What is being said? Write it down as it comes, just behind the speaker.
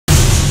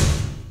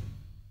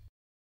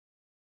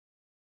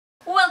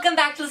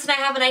Welcome back to Listen, I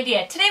Have an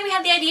Idea. Today we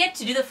had the idea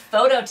to do the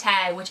photo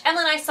tag, which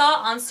Emily and I saw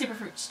on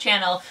Superfruit's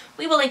channel.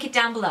 We will link it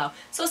down below.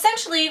 So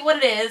essentially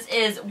what it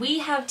is we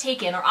have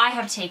taken, or I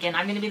have taken,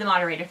 I'm going to be the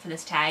moderator for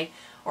this tag,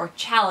 or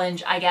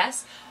challenge, I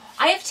guess.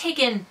 I have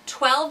taken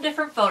 12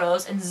 different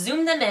photos and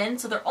zoomed them in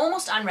so they're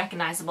almost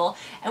unrecognizable,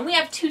 and we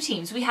have two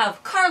teams. We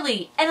have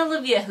Carly and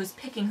Olivia, who's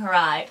picking her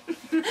eye.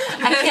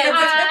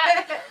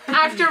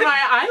 After my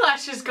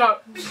eyelashes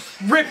got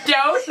ripped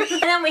out.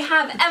 And then we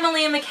have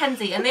Emily and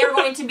Mackenzie, and they are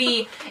going to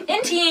be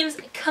in teams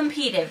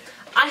competing.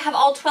 I have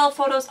all 12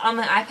 photos on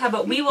my iPad,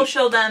 but we will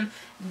show them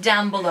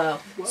down below.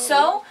 Whoa.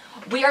 So,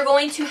 we are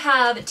going to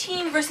have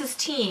team versus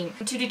team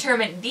to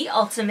determine the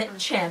ultimate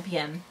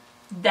champion.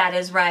 That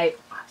is right.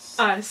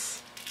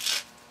 Us.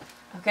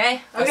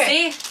 Okay.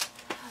 Okay. See?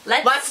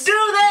 Let's do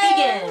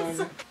this!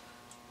 Begin.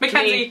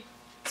 Mackenzie.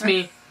 It's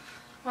me.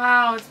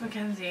 Wow, it's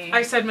Mackenzie.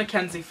 I said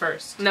Mackenzie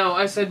first. No,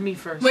 I said me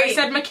first. Wait, I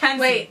said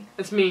Mackenzie. wait.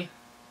 It's me.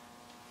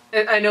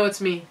 I know it's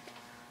me.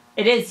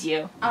 It is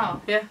you.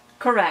 Oh. Yeah.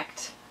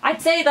 Correct.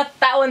 I'd say that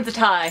one's a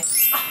tie.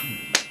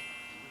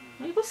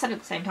 We both said it at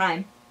the same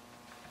time.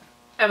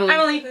 Emily.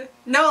 Emily.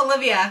 No,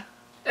 Olivia.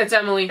 It's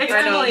Emily. It's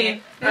I know.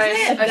 Emily.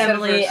 I said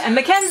Emily. it first. And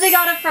Mackenzie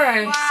got it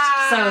first.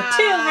 Wow. So 2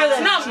 for the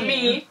It's not team.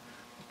 me.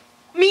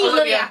 Me,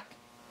 Olivia.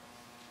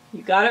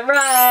 You got it right.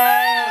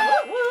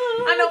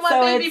 I don't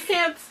want baby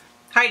pants.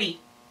 Heidi.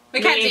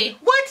 Mackenzie.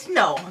 What?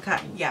 No. Okay.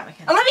 Yeah,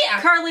 Mackenzie. Olivia.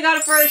 Carly got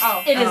it first.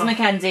 Oh. It is Oh.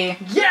 Mackenzie.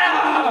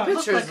 Yeah! Look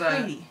Pictures like that.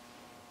 Heidi.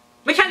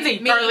 Mackenzie.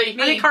 Me, Carly.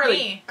 me, I mean Carly.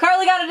 me.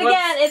 Carly got it Whoops.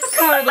 again. It's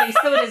Carly.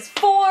 So it is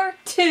 4-2.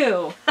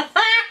 You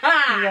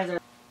guys are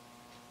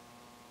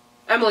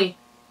Emily.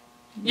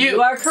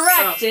 You are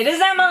correct. Oh. It is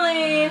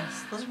Emily.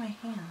 Those are my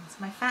hands.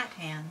 My fat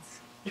hands.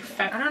 Your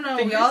fat I don't know,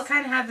 fingers. we all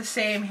kind of have the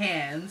same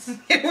hands.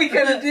 we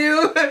gonna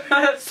do?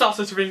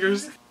 Sausage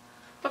fingers.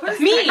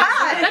 Me!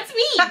 God. That's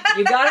me!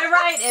 You got it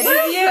right. It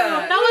is you.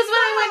 That was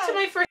when I went to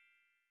my first...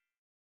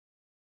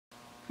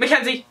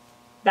 Mackenzie.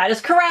 That is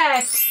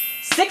correct.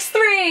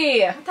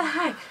 6-3. What the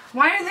heck?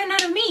 Why are there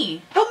none of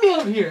me? Help me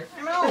over here.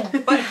 I know.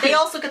 But they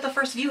also get the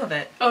first view of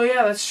it. Oh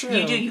yeah, that's true.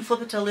 You do. You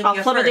flip it to Olivia I'll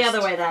flip it the first.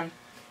 other way then.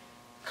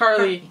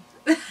 Carly.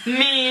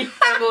 Me.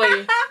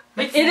 Emily.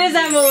 It is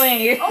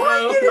Emily.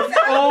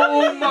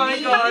 Oh my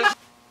gosh.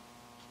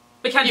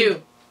 Mackenzie.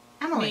 You.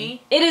 Emily.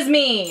 Me? It is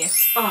me.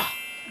 Oh.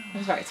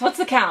 That's right. So what's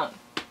the count?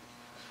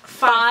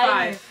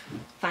 5.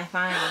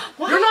 5-5.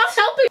 You're not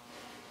helping!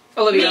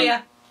 Olivia.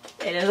 Mia.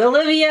 It is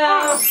Olivia.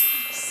 Oh.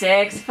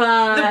 6-5.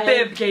 The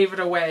bib gave it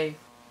away.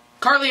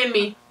 Carly and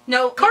me.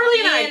 No, Carly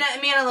and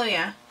me and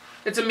Olivia.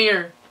 It's a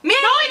mirror. Me and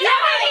Heidi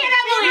and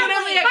Emily! You and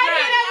Emily at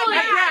grad.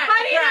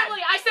 Heidi and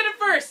Emily. I said it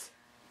first.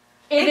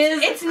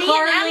 It's me and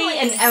Carly Emily.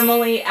 and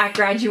Emily at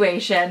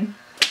graduation.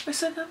 I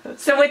said that.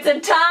 So it's a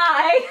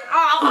tie.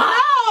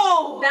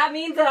 Oh no! That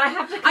means that I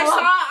have to come up.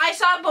 I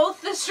saw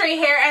both the straight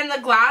hair and the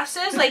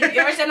glasses, like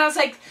yours, and I was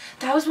like,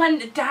 that was when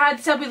Dad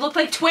said we looked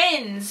like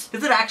twins.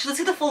 Is it actually? Let's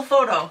see the full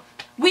photo.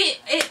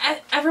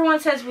 Everyone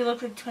says we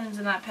look like twins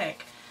in that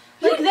pic.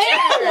 Like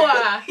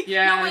there.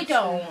 Yeah. No, I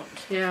don't.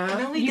 Yeah.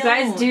 No, we You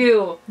don't. guys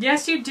do.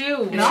 Yes, you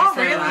do. Not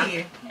Yes,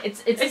 really.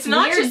 It's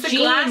not weird just the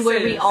gene where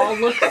we glasses. all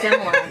look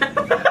similar.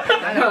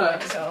 I don't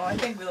think so. I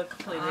think we look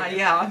completely different.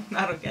 Yeah,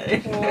 I don't get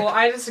it. Well,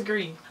 I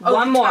disagree. Oh,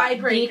 One the more.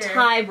 tiebreaker. The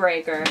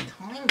tiebreaker.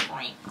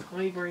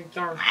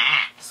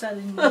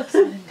 Sudden death.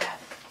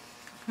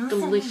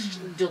 Delicious.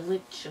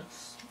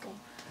 Delicious.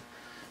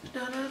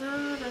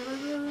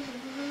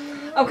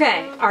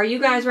 Okay, are you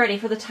guys ready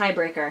for the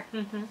tiebreaker?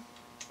 Mm-hmm.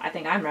 I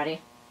think I'm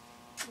ready.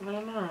 I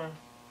don't know.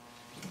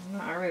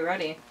 Are we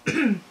ready?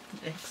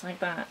 Looks like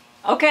that.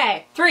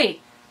 Okay,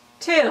 3,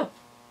 2,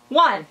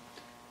 1.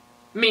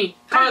 Me.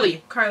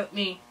 Carly.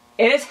 Me.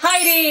 It is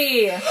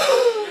Heidi! Yes! The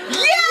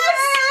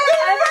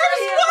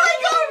first one I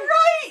got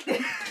right!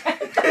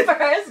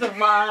 First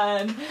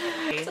one.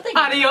 So thank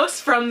you. Adios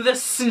from the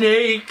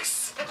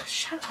snakes.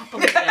 Shut up,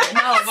 Olivia.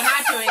 No, we're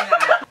not doing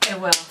that. It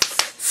will.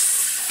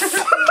 So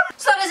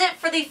that is it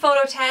for the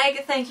photo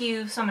tag. Thank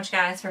you so much,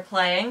 guys, for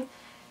playing.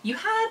 You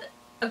had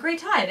a great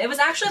time. It was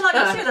actually a lot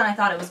easier than I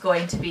thought it was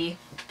going to be.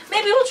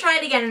 Maybe we'll try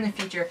it again in the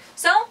future.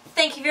 So,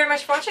 thank you very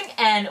much for watching,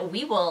 and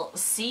we will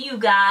see you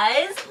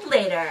guys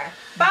later.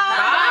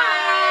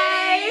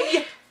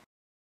 Bye!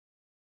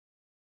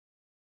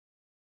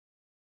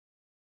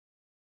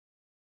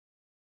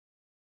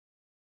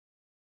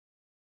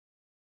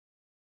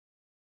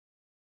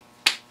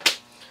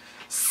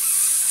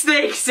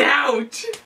 Snakes out!